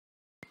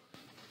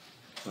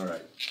All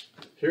right.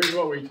 Here's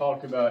what we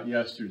talked about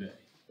yesterday.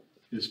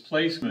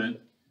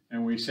 Displacement,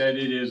 and we said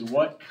it is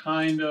what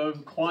kind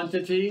of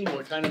quantity,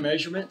 what kind of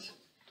measurement?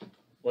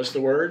 What's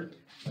the word?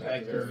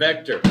 Vector.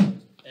 Vector.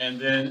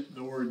 And then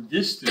the word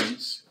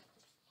distance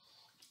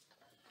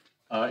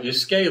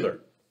is scalar.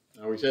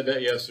 Now, we said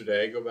that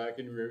yesterday. Go back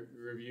and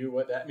review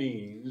what that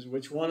means.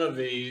 Which one of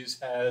these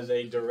has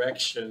a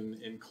direction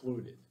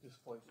included?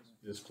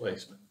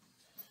 Displacement.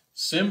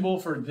 Symbol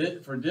for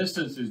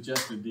distance is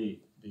just a D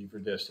for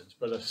distance.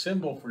 But a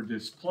symbol for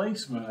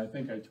displacement, I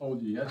think I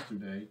told you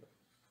yesterday,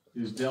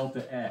 is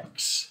delta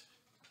X.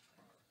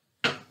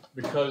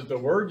 Because the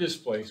word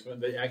displacement,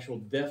 the actual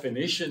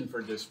definition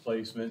for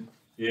displacement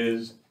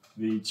is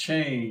the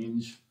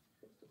change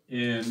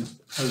in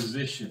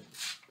position.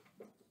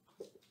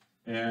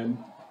 And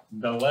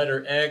the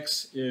letter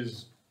X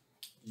is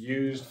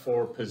used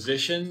for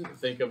position.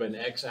 Think of an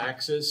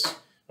x-axis.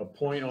 A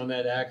point on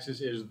that axis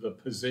is the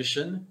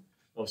position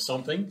of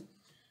something.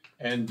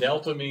 And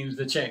delta means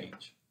the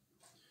change.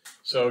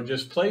 So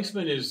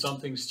displacement is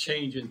something's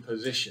change in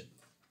position.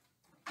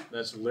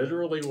 That's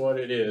literally what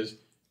it is.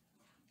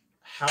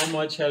 How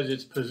much has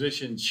its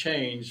position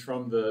changed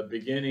from the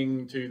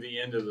beginning to the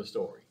end of the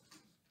story?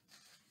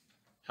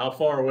 How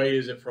far away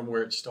is it from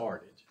where it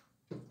started?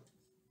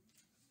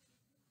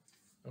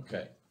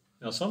 Okay.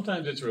 Now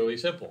sometimes it's really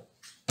simple.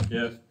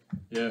 If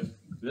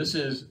this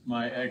is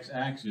my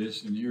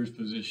x-axis and here's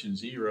position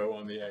 0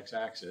 on the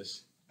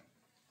x-axis,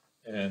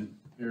 and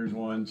here's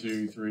 1,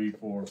 2, 3,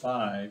 4,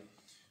 5,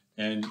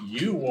 and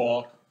you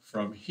walk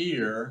from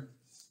here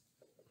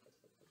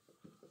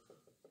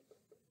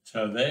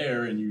to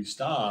there and you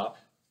stop,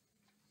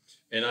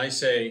 and I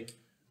say,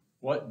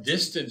 what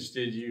distance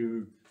did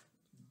you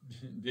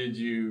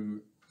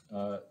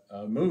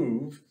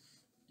move?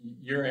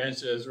 Your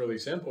answer is really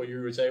simple.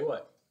 You would say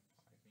what?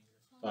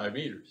 5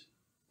 meters.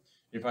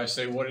 If I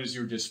say, what is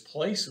your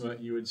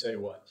displacement? You would say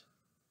what?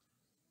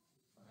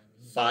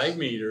 5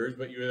 meters,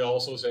 but you would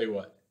also say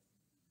what?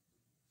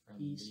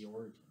 From the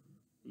origin.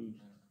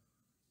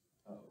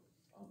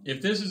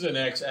 If this is an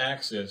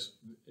x-axis,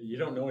 you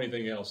don't know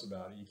anything else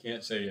about it. You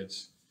can't say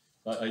it's,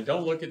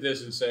 don't look at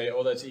this and say,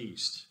 oh, that's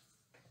east.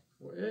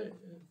 Well,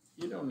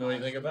 you don't know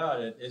anything about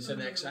it. It's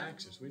an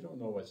x-axis. We don't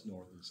know what's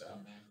north and south.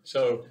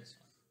 So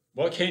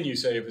what can you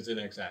say if it's an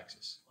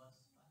x-axis?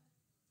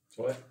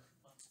 What?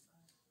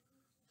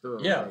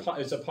 Yeah,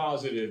 it's a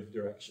positive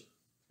direction.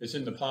 It's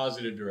in the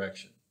positive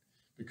direction.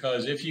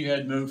 Because if you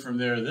had moved from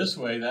there this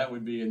way, that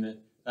would be a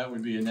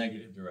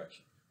negative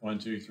direction. 1,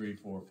 2, 3,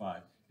 4,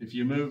 5. If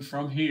you moved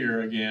from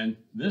here again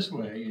this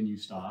way and you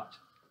stopped,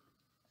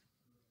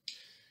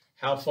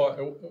 how far?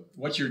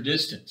 What's your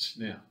distance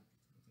now?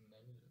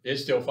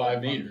 It's still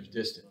 5 meters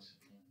distance.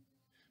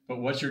 But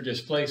what's your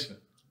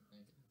displacement?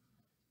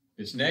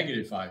 It's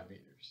negative 5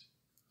 meters.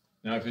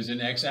 Now, if it's an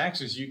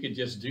x-axis, you can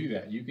just do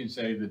that. You can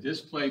say the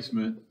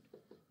displacement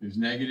is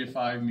negative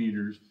 5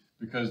 meters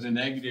because the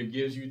negative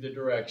gives you the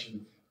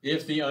direction.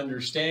 If the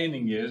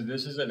understanding is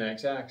this is an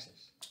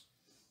x-axis,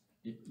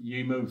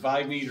 you move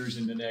 5 meters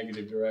in the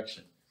negative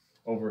direction.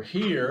 Over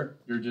here,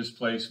 your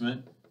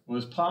displacement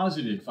was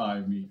positive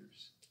 5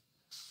 meters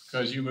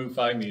because you move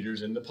 5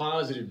 meters in the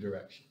positive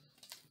direction.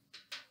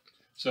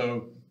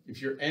 So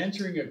if you're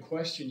answering a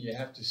question, you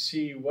have to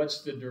see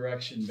what's the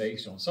direction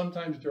based on.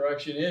 Sometimes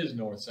direction is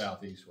north,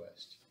 south, east,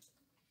 west.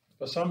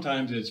 But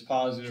sometimes it's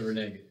positive or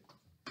negative.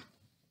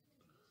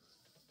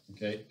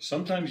 Okay?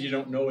 Sometimes you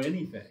don't know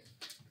anything.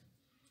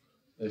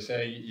 They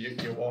say you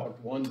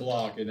walked 1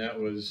 block and that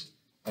was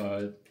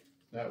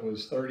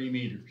 30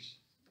 meters.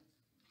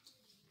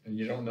 And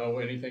you don't know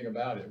anything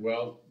about it.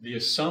 Well, the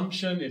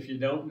assumption, if you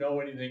don't know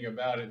anything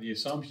about it, the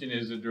assumption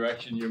is the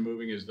direction you're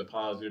moving is the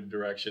positive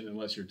direction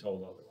unless you're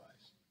told otherwise.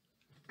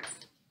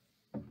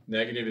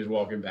 Negative is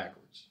walking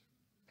backwards.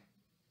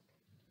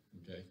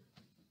 Okay.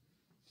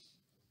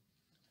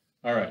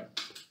 All right.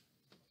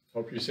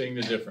 Hope you're seeing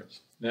the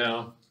difference.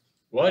 Now,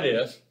 what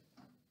if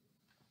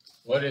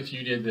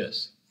you did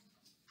this?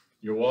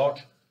 You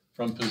walked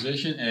from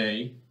position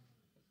A,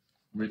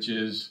 which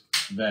is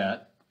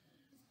that,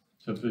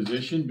 to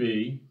position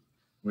B,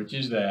 which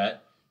is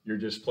that. Your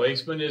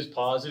displacement is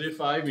positive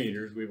 5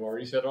 meters. We've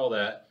already said all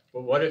that.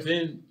 But what if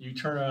then you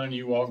turn around and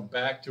you walk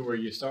back to where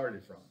you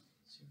started from?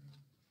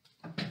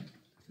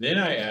 Then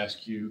I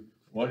ask you,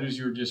 what is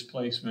your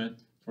displacement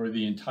for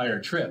the entire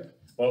trip?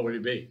 What would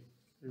it be?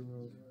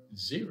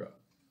 0.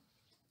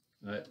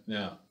 Right,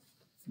 now,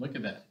 look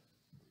at that.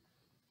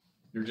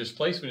 Your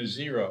displacement is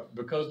 0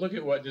 because look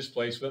at what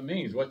displacement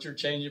means. What's your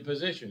change in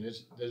position?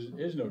 There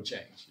is no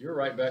change. You're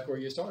right back where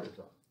you started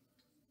from.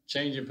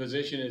 Change in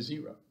position is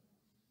 0.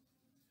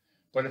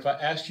 But if I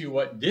ask you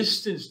what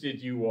distance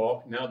did you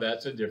walk, now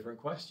that's a different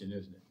question,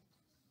 isn't it?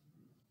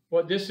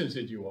 What distance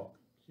did you walk?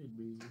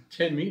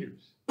 10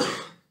 meters.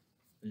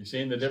 Are you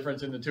seeing the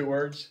difference in the two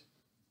words?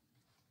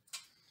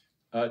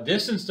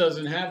 Distance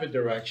doesn't have a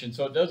direction,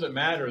 so it doesn't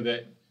matter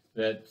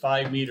that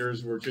 5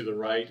 meters were to the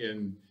right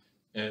and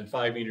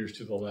 5 meters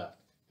to the left.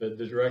 The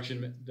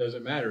direction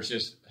doesn't matter. It's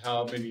just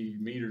how many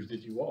meters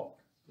did you walk?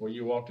 Well,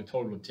 you walked a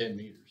total of 10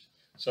 meters.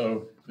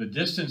 So the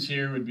distance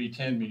here would be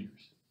 10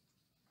 meters.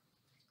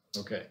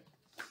 Okay,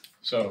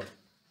 so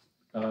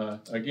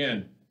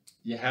again,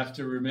 you have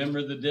to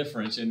remember the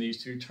difference in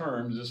these two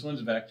terms. This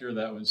one's vector,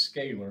 that one's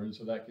scalar, and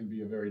so that can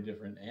be a very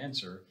different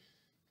answer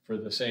for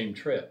the same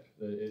trip.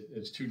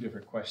 It's two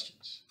different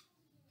questions.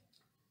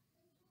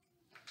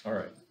 All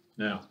right,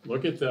 now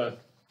look at the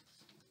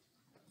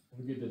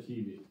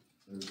TV.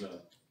 There's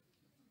a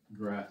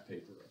graph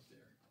paper up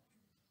there.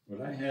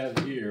 What I have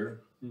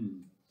here,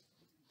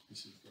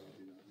 this is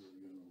probably not really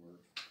going to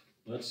work.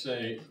 Let's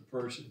say a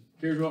person,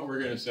 here's what we're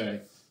going to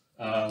say.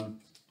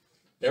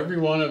 Every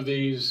one of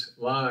these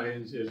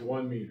lines is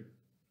 1 meter.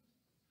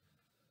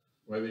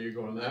 Whether you're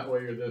going that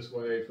way or this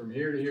way, from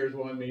here to here is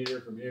 1 meter,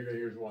 from here to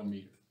here is 1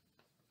 meter.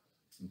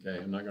 Okay,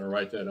 I'm not going to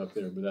write that up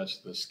there, but that's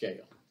the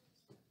scale.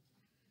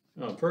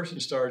 Now, a person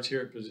starts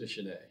here at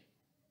position A,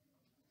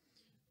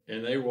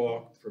 and they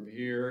walk from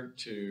here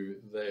to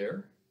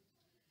there,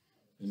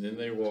 and then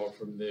they walk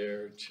from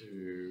there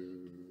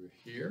to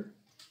here,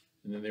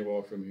 and then they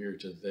walk from here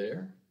to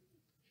there,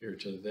 here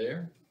to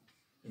there,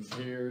 and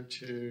here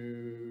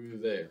to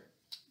there,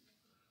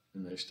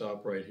 and they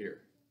stop right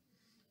here.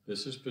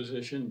 This is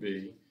position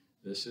B,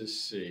 this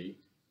is C,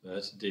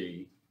 that's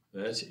D,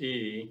 that's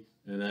E,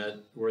 and that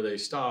where they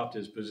stopped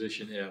is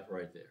position F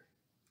right there.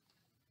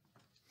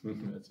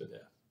 That's an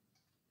F.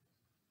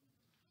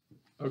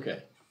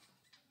 Okay.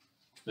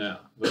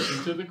 Now,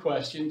 listen to the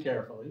question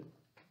carefully.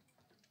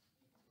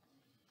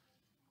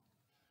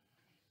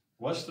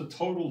 What's the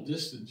total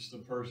distance the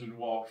person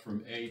walked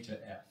from A to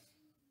F?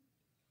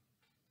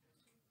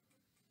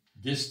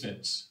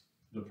 Distance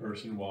the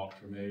person walked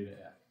from A to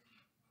F.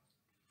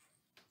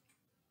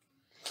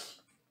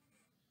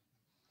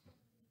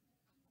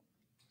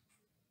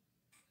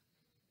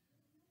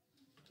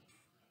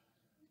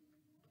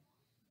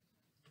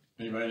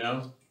 Anybody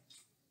know?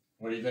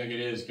 What do you think it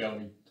is,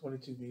 Kelly?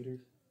 22 meters.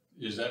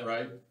 Is that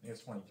right? I think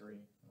it's 23,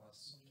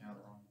 unless I count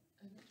wrong.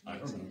 I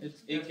don't know.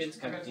 It gets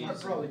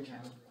confusing.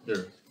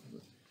 Here.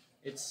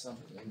 It's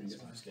something.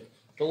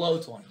 Below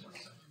 20.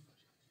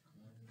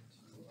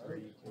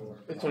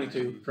 It's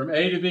 22. From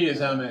A to B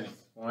is how many?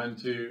 1,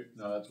 2,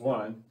 no, that's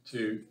 1,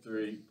 2,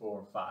 3,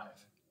 4, 5.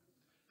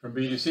 From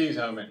B to C is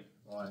how many?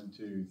 1,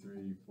 2,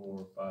 3,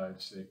 4,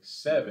 5, 6,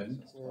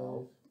 7.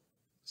 12.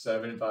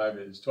 7 and 5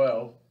 is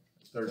 12.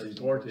 13,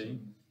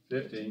 14,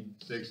 15,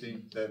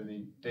 16,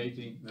 17,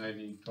 18,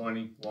 19,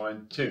 20,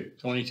 1, 2.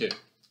 22.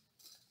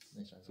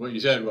 That's what you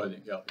said, wasn't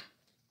it, Kelly?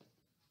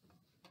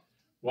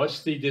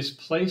 What's the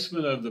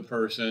displacement of the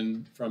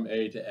person from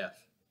A to F?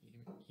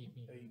 8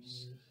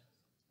 meters.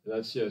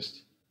 That's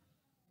just,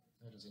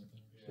 That is 8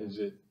 meters. is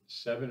it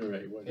 7 or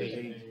 8? What is it?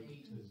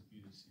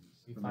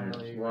 8. From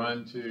here.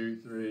 1, 2,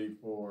 3,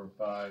 4,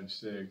 5,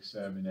 6,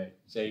 7, 8.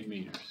 It's 8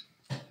 meters.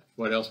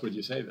 What else would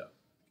you say, though?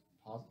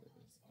 Positive.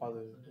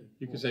 Positive.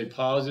 You could say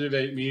positive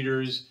 8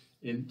 meters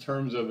in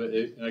terms of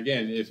it.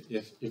 Again,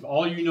 if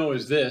all you know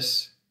is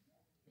this,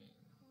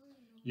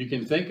 you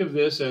can think of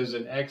this as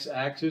an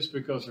x-axis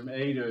because from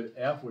A to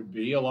F would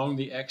be along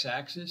the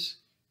x-axis.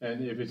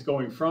 And if it's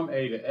going from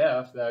A to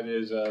F, that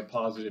is a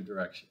positive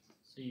direction.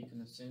 So you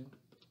can assume?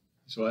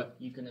 So what?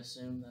 You can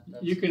assume that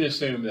that's... You can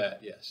assume that,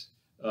 yes,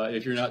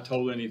 if you're not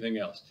told anything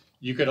else.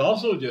 You could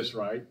also just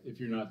write, if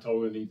you're not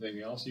told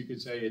anything else, you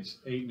could say it's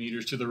 8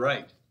 meters to the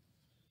right.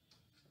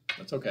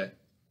 That's okay.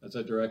 That's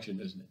a direction,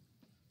 isn't it?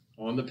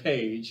 On the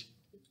page,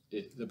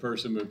 the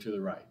person moved to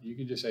the right. You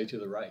can just say to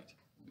the right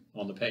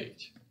on the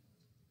page.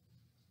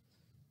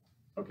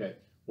 Okay.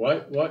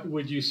 What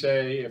would you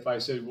say if I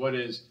said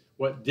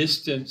what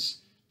distance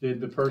did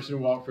the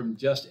person walk from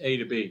just A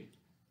to B?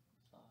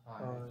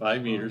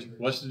 5 meters.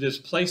 What's the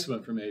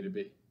displacement from A to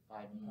B? 5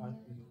 meters.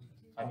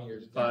 5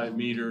 meters. 5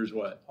 meters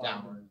what?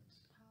 Downward.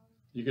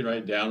 You can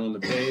write down on the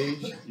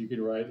page. You could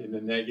write in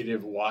the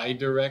negative y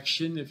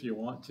direction if you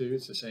want to.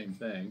 It's the same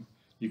thing.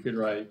 You could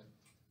write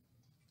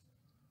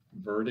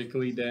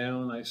vertically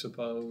down, I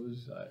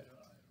suppose.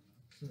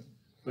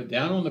 But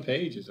down on the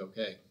page is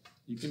okay.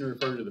 You can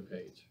refer to the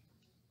page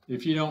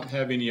if you don't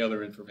have any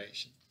other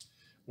information.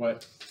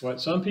 What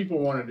some people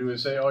want to do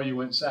is say, oh, you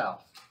went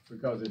south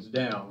because it's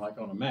down, like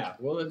on a map.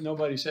 Well,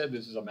 nobody said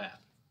this is a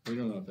map. We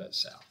don't know if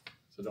that's south,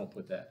 so don't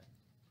put that.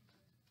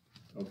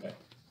 Okay.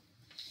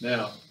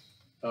 Now,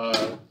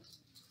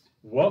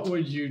 what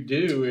would you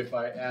do if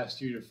I asked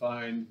you to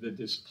find the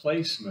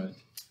displacement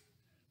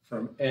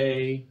from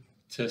A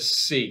to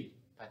C?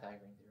 Pythagorean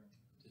theorem.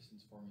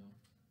 Distance formula.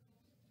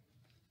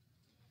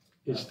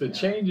 It's the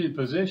change in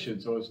position,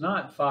 so it's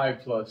not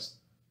 5 plus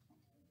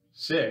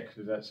 6.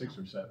 Is that 6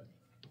 or 7?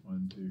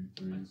 1,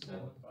 2, 3, 4,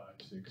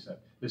 5, 6, 7.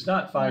 It's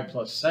not 5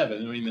 plus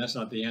 7. I mean, that's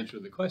not the answer to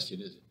the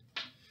question, is it?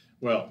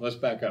 Well, let's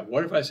back up.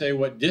 What if I say,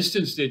 what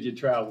distance did you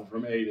travel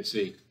from A to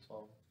C?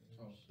 12.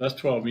 That's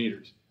 12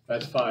 meters.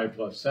 That's 5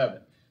 plus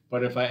 7.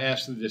 But if I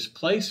ask the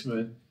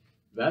displacement,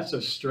 that's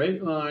a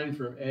straight line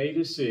from A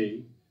to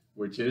C,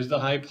 which is the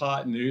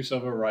hypotenuse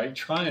of a right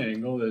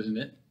triangle, isn't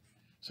it?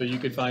 So you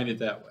could find it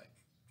that way.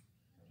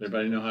 Does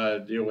everybody know how to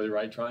deal with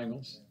right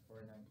triangles? Yeah,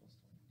 49 plus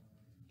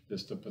 29.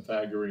 Just the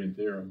Pythagorean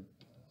theorem.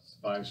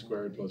 5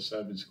 squared plus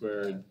 7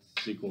 squared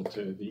is equal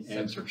to the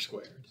answer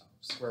squared.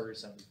 Square root of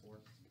 74.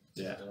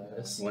 Yeah,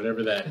 Yes.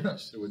 whatever that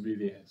is, it would be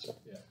the answer,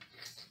 yeah.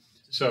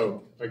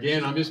 So,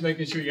 again, I'm just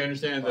making sure you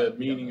understand the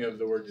meaning of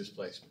the word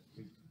displacement.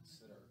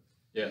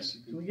 Yes,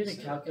 Can we get a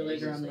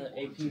calculator on the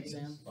AP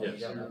exam?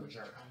 Yes.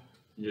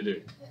 you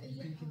do.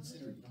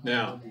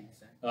 Now,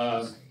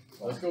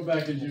 let's go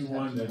back and do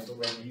one that's a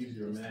little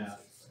easier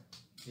math.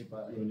 Yeah,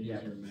 but Do an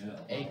easier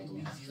math. A can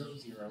be 0,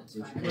 0. Which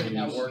That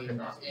means, work or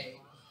not?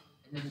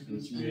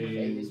 which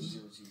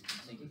means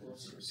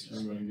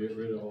I'm gonna get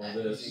rid of all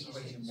The this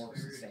equation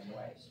works the same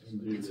way. and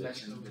do It's this.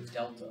 measured with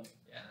delta.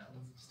 Yeah.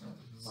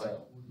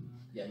 So,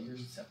 yeah,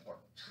 yours is set apart.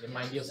 It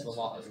might be also the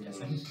law, I was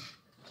guessing.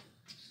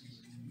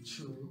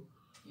 True.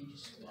 You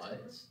just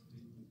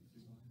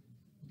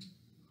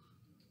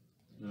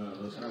No,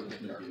 let's not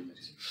just make it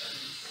easy.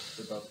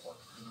 They both work.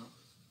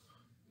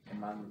 And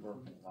mine would work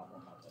in a lot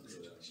more complex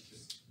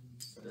situations.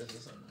 But it's the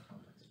same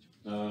complex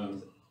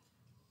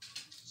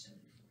situation.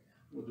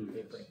 We'll do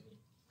They this. bring me.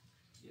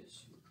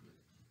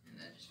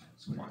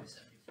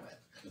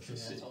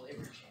 Let's see.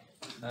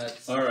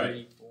 That's All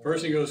right. 34.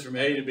 Person goes from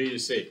A to B to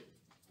C.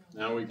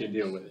 Now we can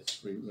deal with it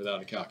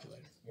without a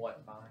calculator.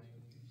 What, 5?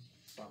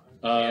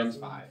 Um,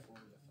 5.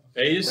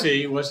 A to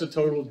C, what's the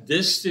total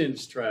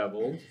distance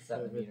traveled?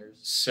 7 meters.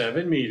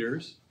 7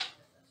 meters.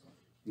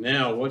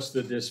 Now, what's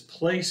the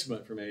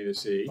displacement from A to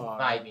C?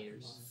 5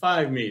 meters.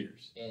 5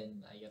 meters.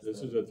 And I guess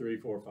This is a 3,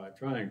 4, 5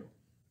 triangle.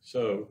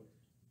 So,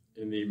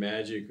 in the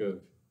magic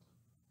of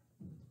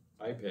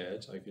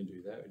iPads, I can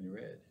do that in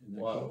red. Isn't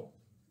that Whoa. cool?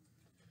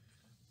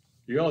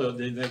 You all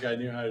didn't think I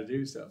knew how to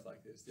do stuff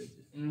like this, did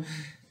you?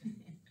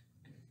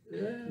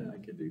 Yeah, I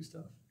could do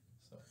stuff.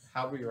 So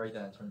how do we write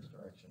that in terms of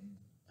direction?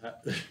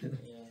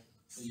 Yeah.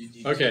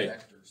 Okay,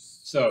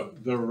 so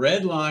the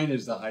red line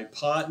is the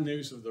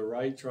hypotenuse of the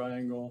right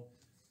triangle.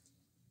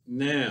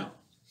 Now,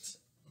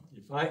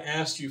 if I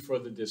asked you for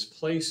the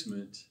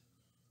displacement,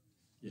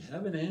 you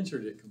haven't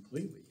answered it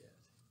completely yet.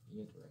 You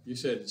get direction. You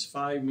said it's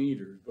 5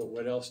 meters, but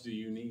what else do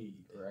you need?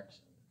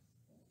 Direction.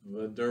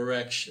 The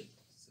direction.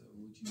 So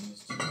would you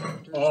use 2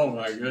 vectors? Oh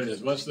my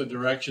goodness, what's the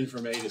direction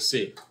from A to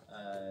C?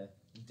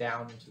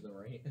 Down and to the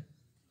right.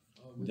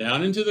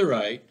 Down and to the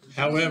right.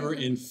 However,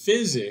 in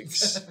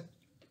physics,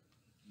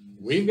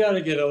 we've got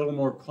to get a little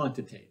more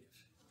quantitative.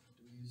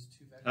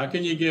 How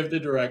can you give the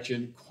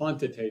direction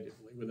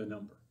quantitatively with a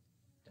number?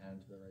 Down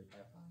to the right by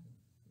 5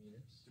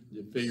 meters.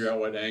 You figure out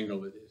what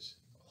angle it is.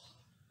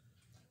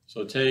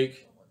 So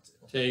take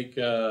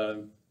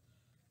here.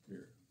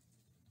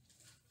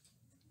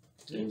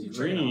 In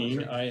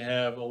green, I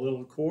have a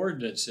little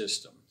coordinate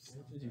system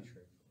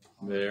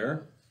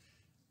there,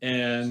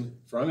 and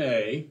from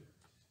A,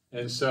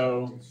 and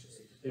so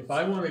if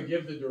I want to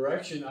give the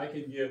direction, I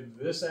can give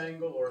this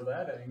angle or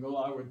that angle.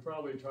 I would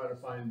probably try to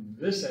find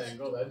this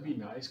angle. That'd be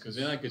nice, because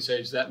then I could say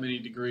it's that many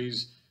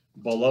degrees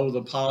below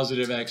the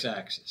positive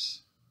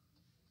x-axis.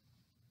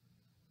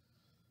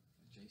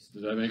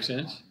 Does that make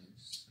sense?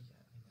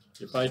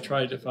 If I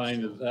tried to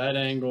find that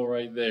angle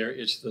right there,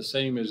 it's the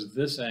same as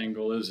this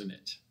angle, isn't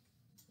it?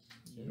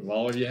 If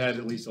all of you had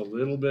at least a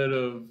little bit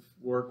of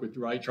work with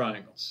right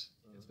triangles.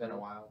 It's been a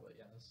while, but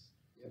yes.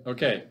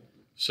 Okay,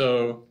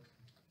 so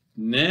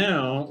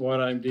now what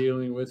I'm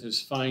dealing with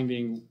is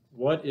finding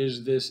what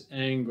is this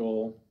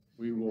angle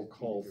we will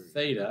call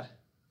theta.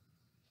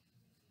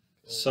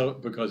 So,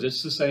 because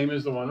it's the same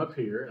as the one up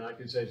here, and I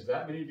can say it's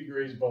that many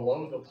degrees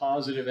below the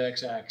positive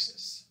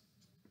x-axis.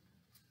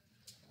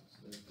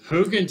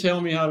 Who can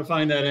tell me how to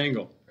find that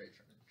angle?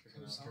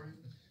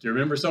 Do you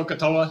remember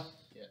SOHCAHTOA?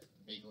 Yeah,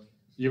 vaguely.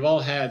 You've all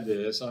had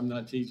this. I'm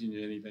not teaching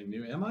you anything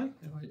new. Am I?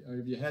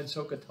 Have you had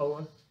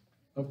SOHCAHTOA?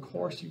 Of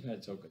course you've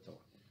had SOHCAHTOA.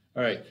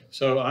 All right,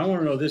 so I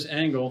want to know this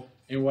angle,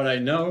 and what I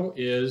know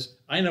is,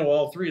 I know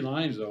all 3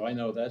 lines though. I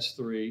know that's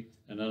 3,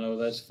 and I know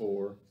that's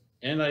 4,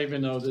 and I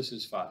even know this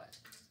is 5.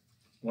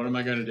 What am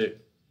I going to do?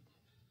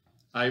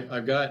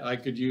 I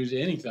could use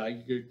anything.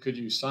 I could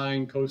use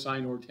sine,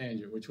 cosine, or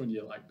tangent. Which one do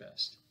you like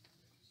best?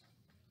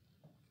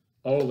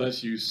 Oh,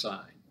 let's use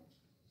sine.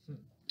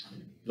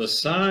 The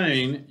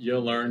sine you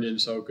learned in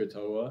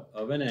SOHCAHTOA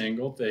of an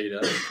angle,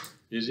 theta,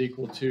 is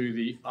equal to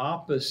the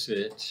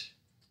opposite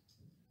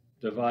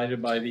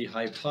divided by the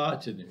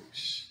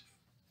hypotenuse.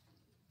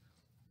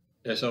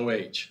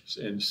 SOH,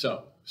 and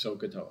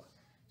SOHCAHTOA.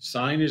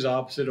 Sine is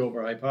opposite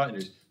over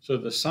hypotenuse. So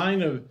the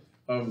sine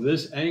of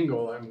this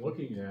angle I'm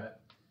looking at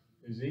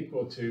is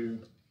equal to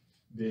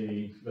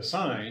the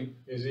sine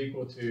is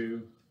equal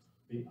to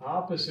the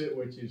opposite,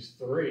 which is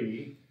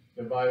 3,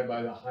 divided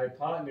by the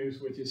hypotenuse,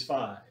 which is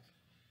 5.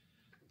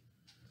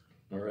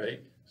 All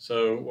right,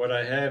 so what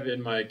I have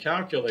in my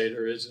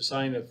calculator is the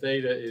sine of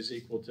theta is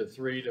equal to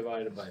 3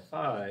 divided by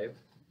 5.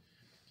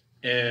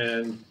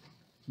 And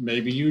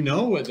maybe you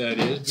know what that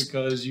is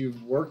because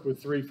you've worked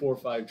with 3, 4,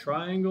 5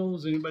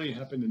 triangles. Anybody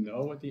happen to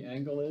know what the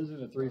angle is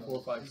in a 3,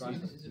 4, 5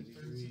 triangle? Is it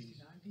 30,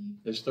 90?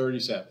 It's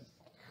 37.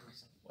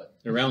 What?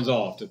 It rounds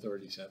off to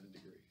 37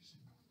 degrees.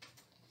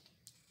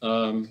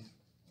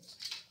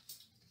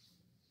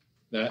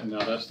 Now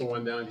that's the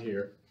one down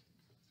here.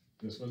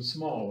 This one's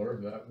smaller,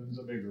 that one's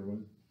a bigger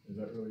one. Is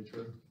that really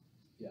true?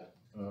 Yeah.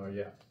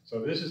 Yeah. So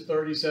this is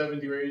 37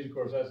 degrees, of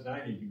course that's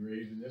 90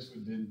 degrees, and this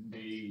would then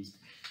be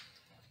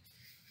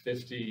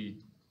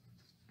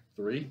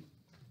 53,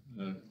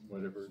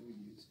 whatever.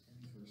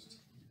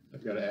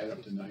 I've got to add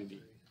up to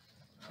 90.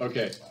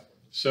 Okay,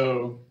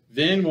 so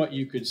then what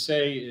you could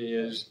say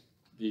is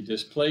the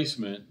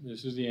displacement,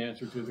 this is the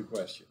answer to the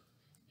question,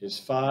 is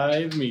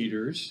 5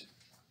 meters,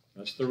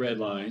 that's the red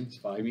line, it's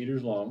 5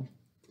 meters long,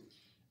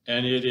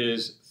 and it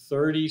is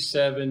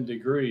 37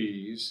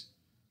 degrees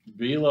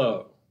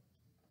below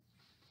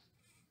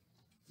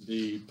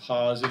the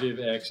positive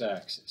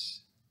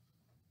x-axis.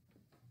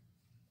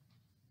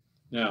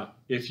 Now,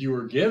 if you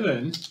were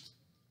given,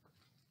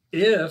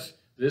 if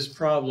this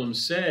problem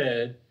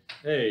said,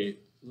 hey,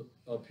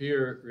 up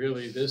here,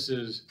 really, this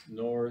is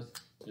north,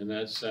 and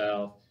that's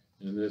south,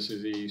 and this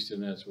is east,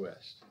 and that's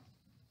west.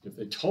 If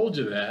they told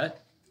you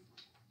that,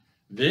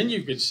 then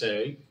you could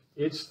say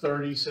it's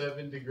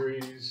 37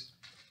 degrees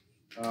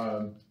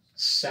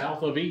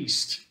south of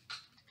east.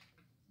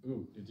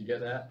 Ooh, did you get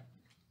that?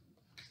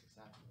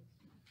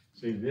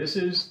 See, this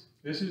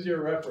is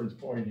your reference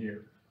point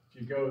here.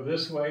 If you go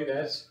this way,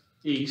 that's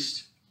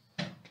east.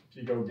 If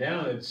you go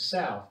down, it's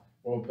south.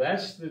 Well,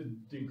 that's the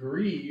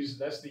degrees,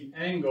 that's the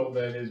angle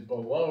that is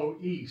below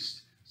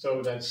east.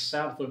 So that's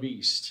south of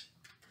east.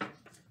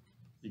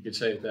 You could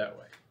say it that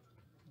way.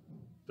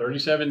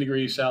 37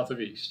 degrees south of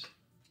east.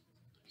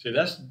 See,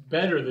 that's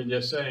better than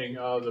just saying,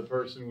 oh, the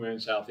person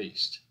went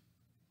southeast.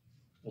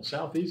 Well,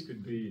 southeast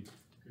could be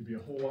a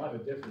whole lot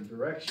of different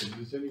directions.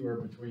 It's anywhere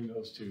between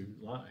those two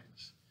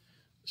lines.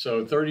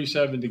 So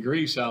 37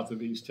 degrees south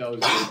of east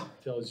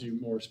tells you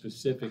more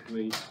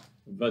specifically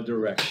the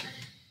direction.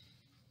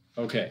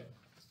 Okay.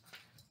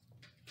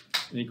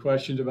 Any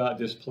questions about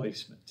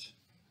displacement?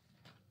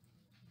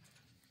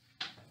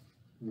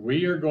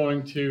 We are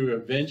going to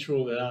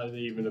eventually, not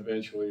even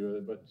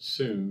eventually, but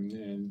soon,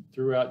 and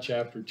throughout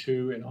chapter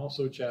 2 and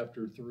also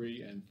chapter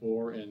 3 and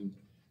 4 and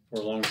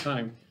for a long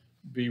time,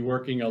 be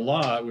working a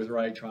lot with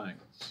right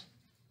triangles.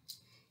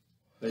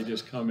 They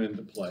just come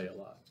into play a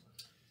lot.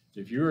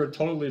 If you're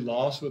totally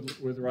lost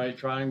with right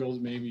triangles,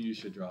 maybe you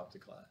should drop the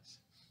class.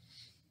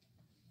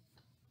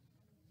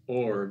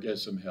 Or get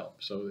some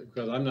help. So,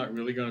 because I'm not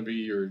really going to be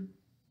your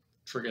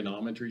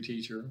trigonometry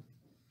teacher.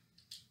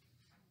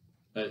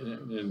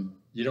 And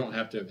you don't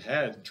have to have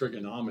had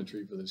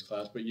trigonometry for this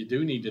class, but you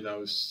do need to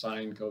know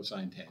sine,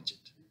 cosine,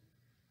 tangent.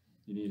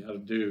 You need how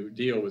to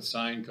deal with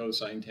sine,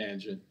 cosine,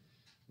 tangent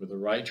with a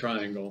right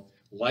triangle,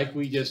 like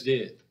we just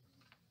did.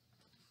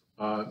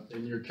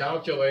 In your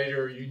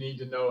calculator, you need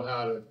to know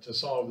how to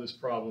solve this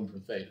problem for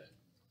theta.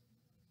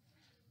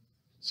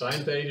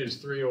 Sine theta is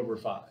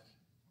 3/5.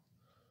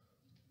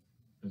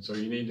 And so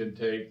you need to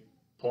take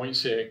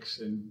 0.6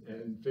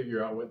 and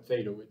figure out what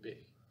theta would be.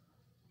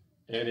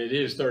 And it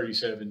is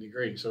 37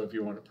 degrees. So if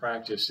you want to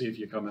practice, see if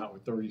you come out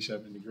with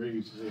 37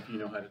 degrees. If you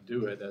know how to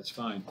do it, that's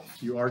fine.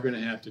 You are going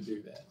to have to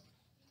do that.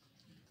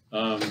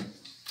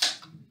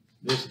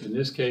 In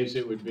this case,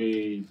 it would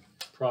be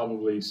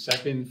probably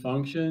second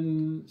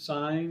function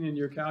sine in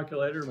your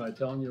calculator. Am I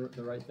telling you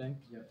the right thing?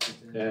 Yep.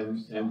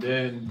 And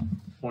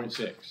then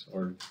 0.6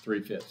 or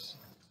 3/5.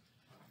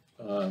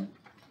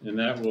 And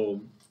that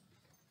will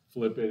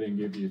flip it and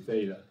give you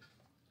theta.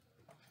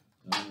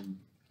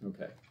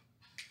 Okay.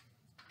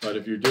 But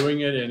if you're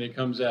doing it and it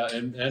comes out,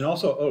 and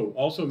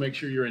also make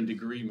sure you're in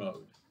degree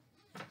mode.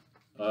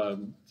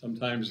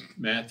 Sometimes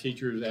math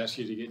teachers ask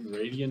you to get in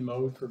radian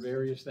mode for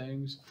various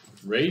things.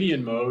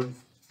 Radian mode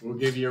will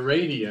give you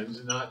radians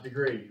and not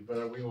degrees,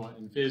 but we want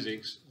in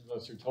physics,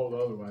 unless you're told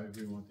otherwise,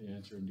 we want the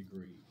answer in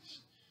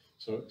degrees.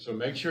 So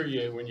make sure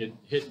when you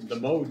hit the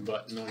mode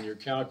button on your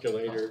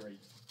calculator,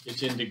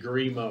 it's in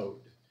degree mode.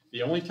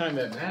 The only time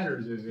that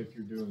matters is if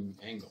you're doing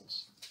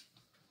angles.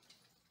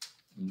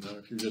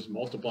 If you're just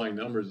multiplying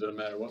numbers, it doesn't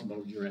matter what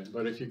mode you're in.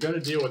 But if you're going to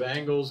deal with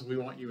angles, we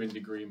want you in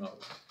degree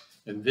mode.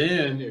 And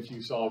then if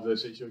you solve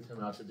this, it should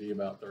come out to be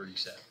about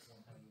 37.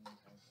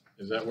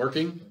 Is that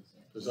working?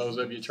 For those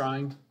of you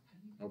trying?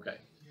 Okay.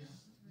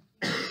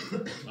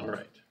 All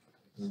right.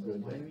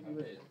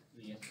 Good.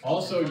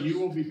 Also, you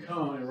will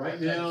become, and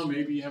right now,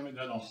 maybe you haven't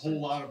done a whole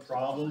lot of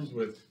problems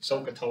with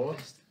SOHCAHTOA.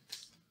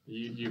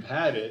 You've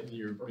had it,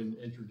 you've been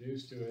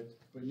introduced to it,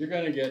 but you're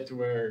going to get to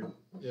where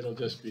it'll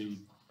just be,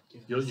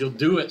 you'll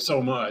do it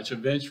so much,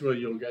 eventually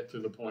you'll get to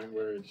the point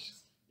where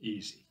it's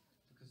easy.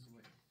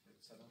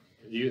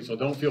 So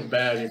don't feel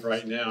bad if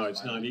right now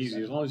it's not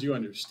easy. As long as you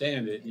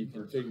understand it and you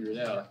can figure it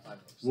out,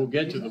 we'll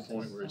get to the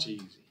point where it's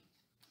easy.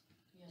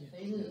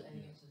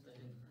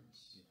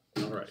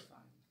 All right.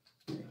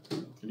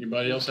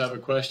 Anybody else have a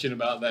question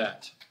about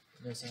that?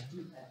 No, sir.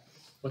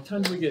 What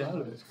time do we get out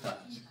of this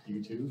class?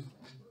 You two?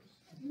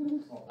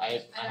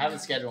 I have a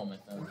schedule on my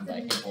phone, but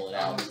I can pull it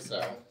out,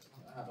 so.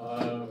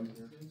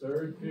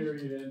 Third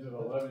period ends at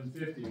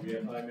 11:50. We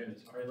have 5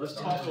 minutes. All right, let's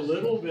talk a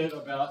little bit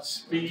about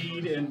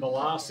speed and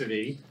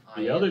velocity,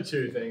 the other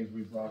two things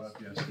we brought up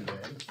yesterday,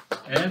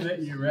 and that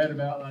you read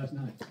about last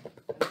night.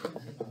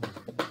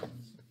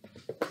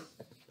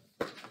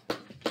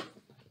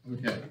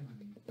 Okay.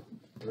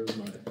 Where's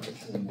my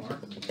actual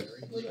mark?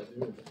 What did I do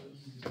with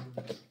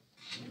it?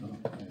 Oh,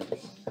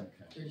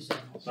 okay.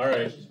 All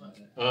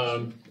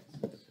right.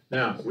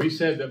 Now, we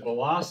said that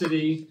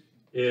velocity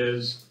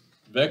is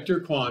vector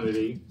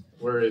quantity,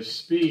 whereas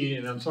speed,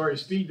 and I'm sorry,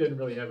 speed doesn't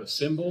really have a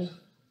symbol.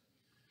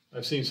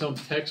 I've seen some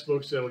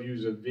textbooks that'll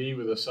use a V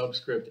with a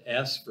subscript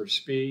S for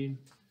speed.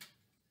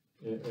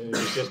 And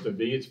it's just a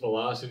V, it's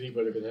velocity,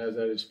 but if it has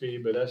that as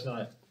speed, but that's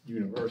not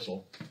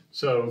universal.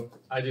 So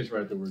I just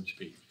write the word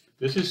speed.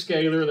 This is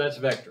scalar, that's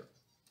vector.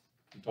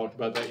 We talked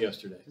about that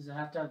yesterday. Does it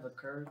have to have a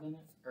curve in it,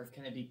 or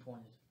can it be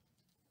pointed?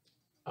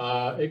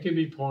 It can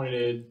be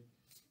pointed.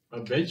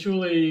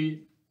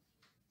 Eventually,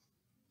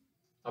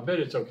 I bet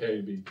it's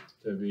okay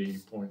to be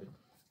pointed.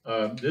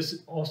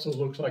 This also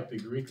looks like the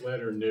Greek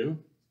letter nu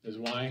is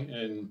why,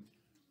 and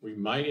we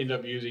might end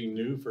up using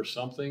nu for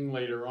something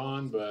later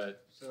on,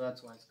 but. So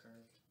that's why it's curved.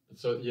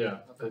 So yeah,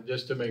 Okay.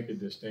 just to make a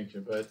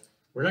distinction, but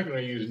we're not going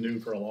to use nu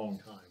for a long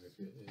time.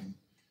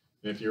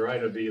 If you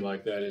write a V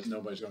like that,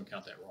 nobody's going to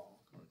count that wrong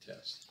on a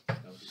test.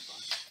 That would be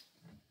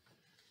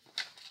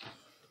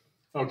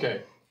fine.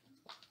 Okay.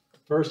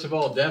 First of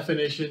all,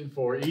 definition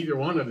for either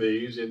one of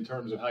these in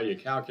terms of how you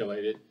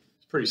calculate it,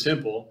 it's pretty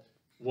simple.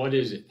 What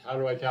is it? How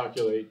do I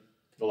calculate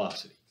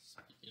velocity?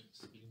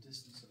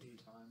 Distance of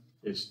time.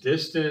 It's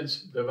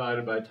distance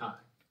divided by time.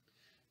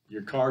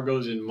 Your car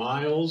goes in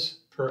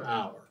miles per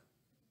hour.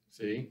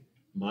 See?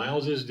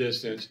 Miles is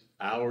distance,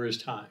 hour is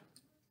time.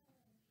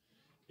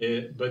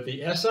 But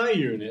the SI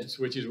units,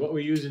 which is what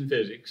we use in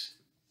physics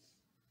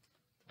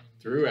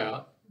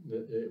throughout,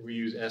 we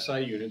use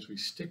SI units, we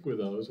stick with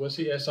those. What's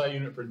the SI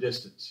unit for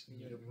distance?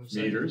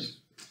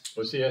 Meters.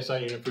 What's the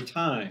SI unit for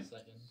time?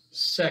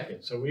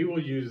 Second. So we will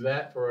use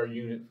that for our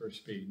unit for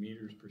speed,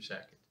 meters per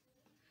second.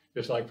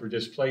 Just like for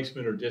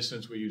displacement or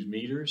distance, we use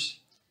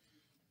meters.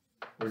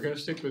 We're going to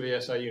stick with the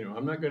SI unit.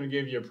 I'm not going to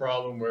give you a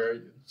problem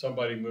where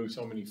somebody moves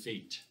so many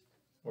feet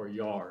or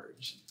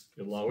yards.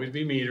 It'll always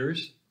be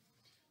meters.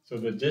 So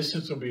the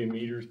distance will be in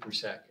meters per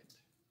second.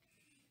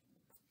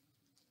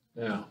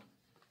 Now,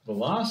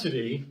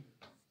 velocity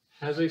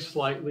has a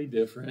slightly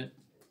different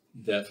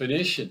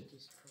definition.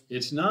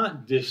 It's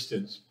not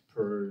distance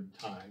per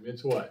time.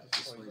 It's what?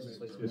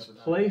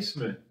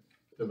 Displacement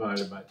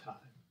divided by time.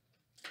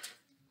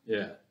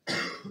 Yeah.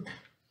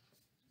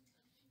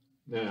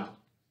 Now,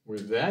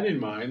 with that in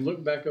mind,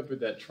 look back up at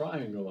that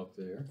triangle up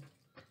there.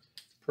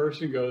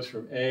 Person goes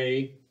from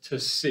A to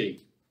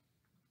C.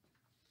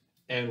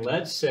 And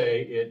let's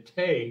say it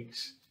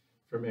takes,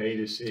 from A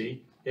to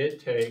C,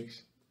 it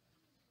takes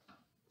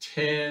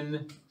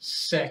 10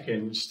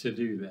 seconds to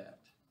do that.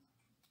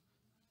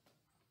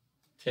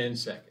 10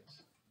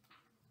 seconds.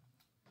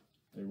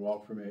 They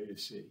walk from A to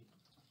C.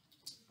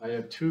 I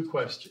have two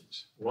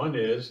questions. One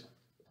is,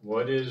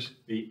 what is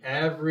the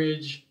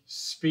average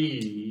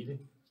speed?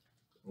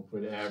 We'll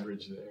put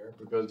average there,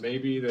 because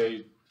maybe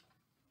they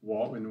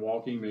when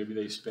walking, maybe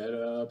they sped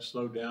up,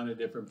 slowed down at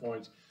different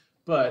points.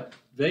 But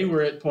they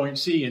were at point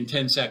C in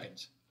 10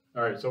 seconds.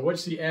 All right, so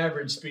what's the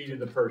average speed of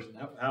the person?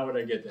 How would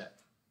I get that?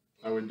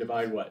 I would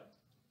divide what?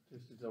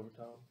 Distance over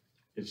time.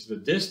 It's the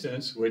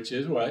distance, which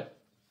is what?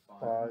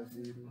 5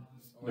 meters.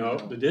 No,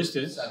 the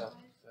distance 7.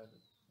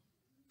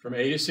 from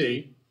A to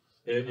C.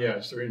 Yeah,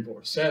 it's 3 and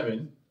 4.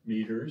 7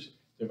 meters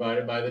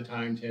divided by the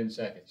time 10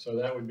 seconds. So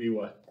that would be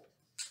what?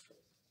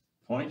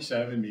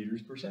 0.7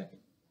 meters per second,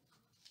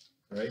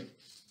 right?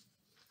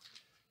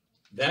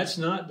 That's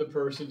not the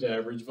person's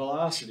average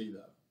velocity, though.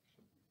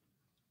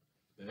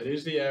 That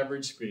is the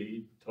average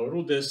speed,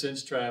 total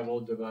distance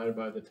traveled divided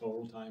by the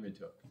total time it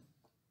took.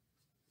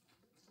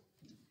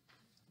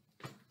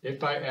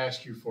 If I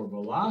ask you for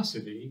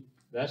velocity,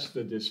 that's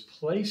the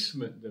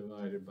displacement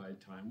divided by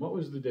time. What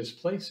was the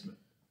displacement?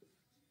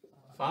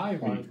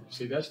 5 meters.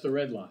 See, that's the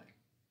red line.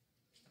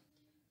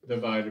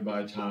 Divided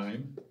by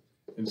time.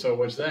 And so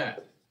what's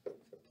that?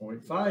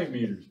 0.5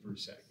 meters per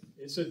second.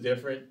 It's a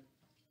different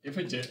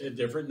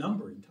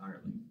number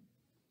entirely.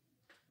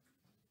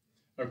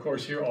 Of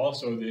course, here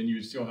also, then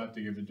you still have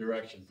to give the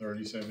direction,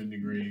 37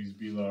 degrees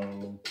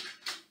below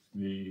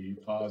the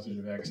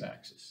positive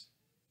x-axis.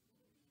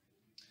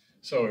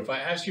 So if I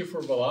asked you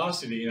for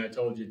velocity and I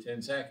told you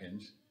 10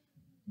 seconds,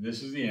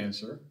 this is the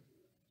answer.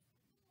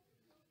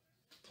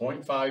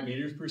 0.5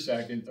 meters per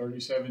second,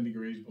 37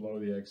 degrees below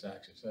the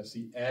x-axis. That's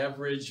the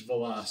average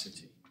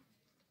velocity.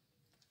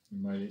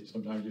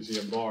 Sometimes you see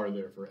a bar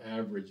there for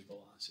average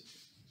velocity.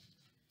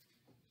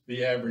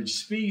 The average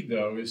speed,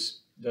 though,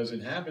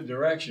 doesn't have a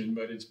direction,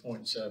 but it's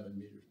 0.7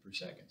 meters per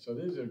second. So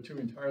these are two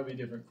entirely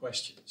different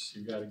questions.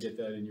 You've got to get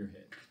that in your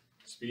head.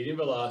 Speed and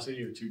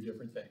velocity are two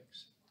different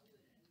things.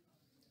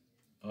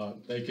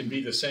 They can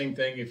be the same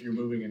thing if you're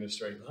moving in a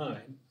straight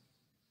line.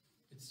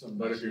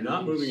 But if you're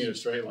not moving in a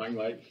straight line,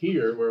 like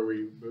here, where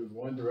we move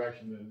one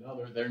direction to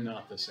another, they're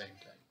not the same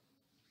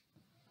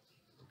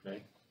thing.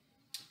 Okay?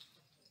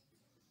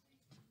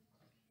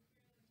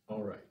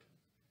 All right.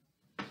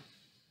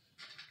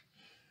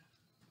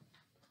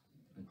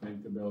 I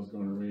think the bell's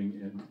going to ring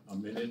in a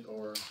minute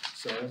or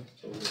so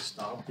we'll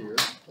stop here.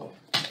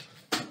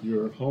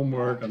 your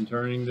homework. I'm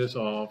turning this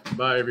off.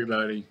 Bye,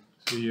 everybody.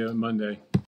 See you Monday.